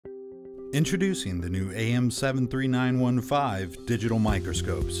Introducing the new AM73915 digital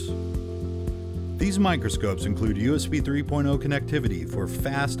microscopes. These microscopes include USB 3.0 connectivity for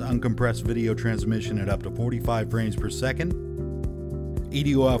fast uncompressed video transmission at up to 45 frames per second,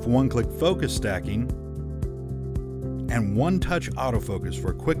 EDOF one-click focus stacking, and one-touch autofocus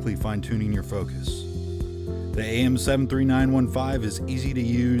for quickly fine-tuning your focus. The AM73915 is easy to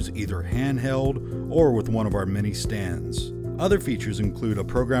use either handheld or with one of our many stands. Other features include a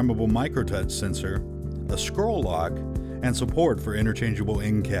programmable micro-touch sensor, a scroll lock, and support for interchangeable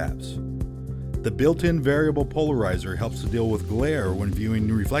end caps. The built-in variable polarizer helps to deal with glare when viewing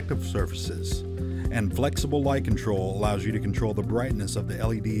reflective surfaces, and flexible light control allows you to control the brightness of the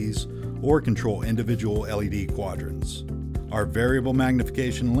LEDs or control individual LED quadrants. Our variable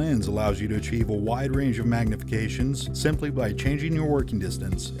magnification lens allows you to achieve a wide range of magnifications simply by changing your working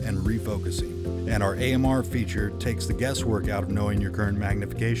distance and refocusing. And our AMR feature takes the guesswork out of knowing your current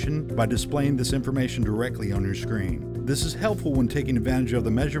magnification by displaying this information directly on your screen. This is helpful when taking advantage of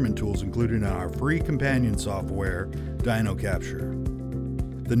the measurement tools included in our free companion software, Dino-Capture.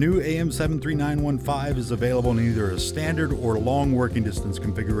 The new AM73915 is available in either a standard or long working distance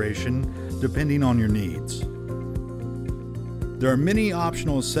configuration, depending on your needs. There are many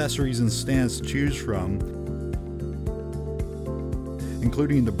optional accessories and stands to choose from,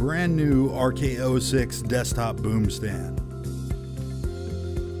 including the brand new RK06 desktop boom stand.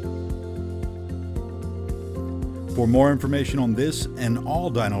 For more information on this and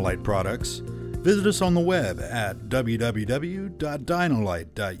all Dino-Lite products, visit us on the web at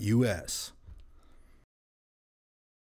www.dinolite.us.